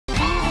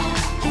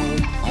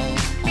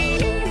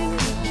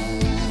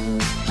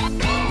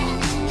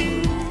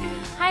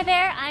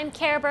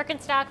Kara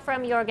Birkenstock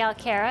from Your Gal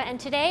Kara, and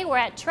today we're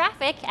at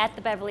traffic at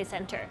the Beverly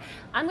Center.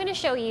 I'm going to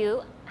show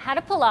you how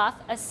to pull off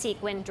a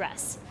sequin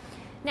dress.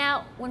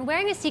 Now, when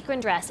wearing a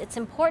sequin dress, it's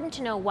important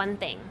to know one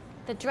thing.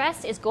 The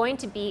dress is going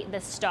to be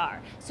the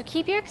star. So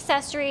keep your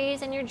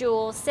accessories and your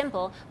jewels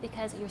simple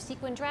because your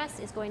sequin dress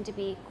is going to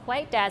be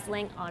quite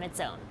dazzling on its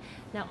own.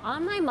 Now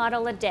on my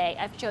model a day,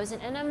 I've chosen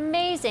an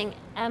amazing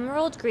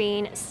emerald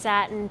green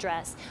satin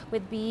dress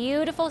with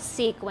beautiful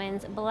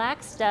sequins,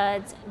 black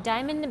studs,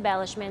 diamond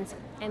embellishments,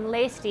 and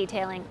lace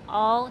detailing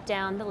all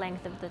down the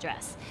length of the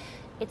dress.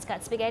 It's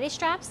got spaghetti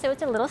straps, so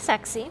it's a little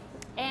sexy,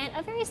 and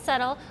a very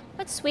subtle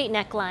but sweet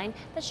neckline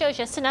that shows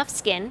just enough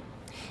skin.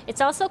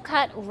 It's also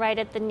cut right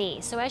at the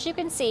knee, so as you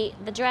can see,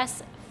 the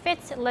dress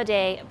fits la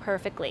day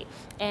perfectly,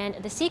 and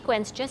the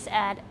sequins just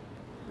add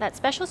that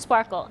special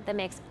sparkle that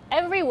makes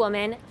every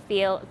woman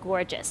feel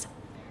gorgeous.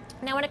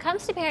 Now when it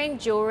comes to pairing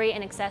jewelry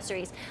and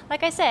accessories,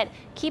 like I said,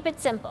 keep it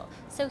simple.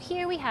 So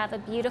here we have a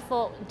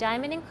beautiful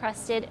diamond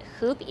encrusted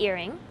hoop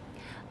earring,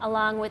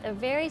 along with a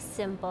very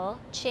simple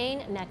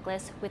chain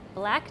necklace with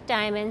black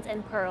diamonds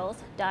and pearls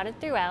dotted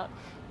throughout,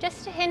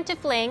 just a hint of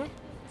fling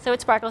so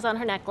it sparkles on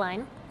her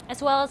neckline,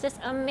 as well as this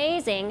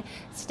amazing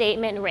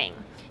statement ring.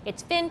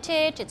 It's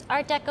vintage, it's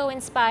Art Deco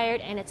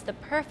inspired, and it's the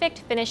perfect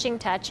finishing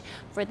touch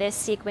for this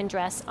sequin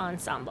dress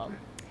ensemble.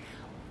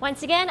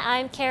 Once again,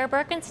 I'm Kara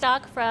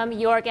Birkenstock from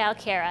Your Gal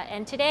Kara,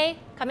 and today,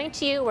 coming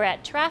to you, we're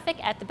at traffic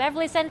at the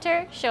Beverly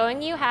Center,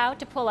 showing you how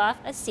to pull off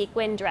a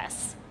sequin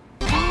dress.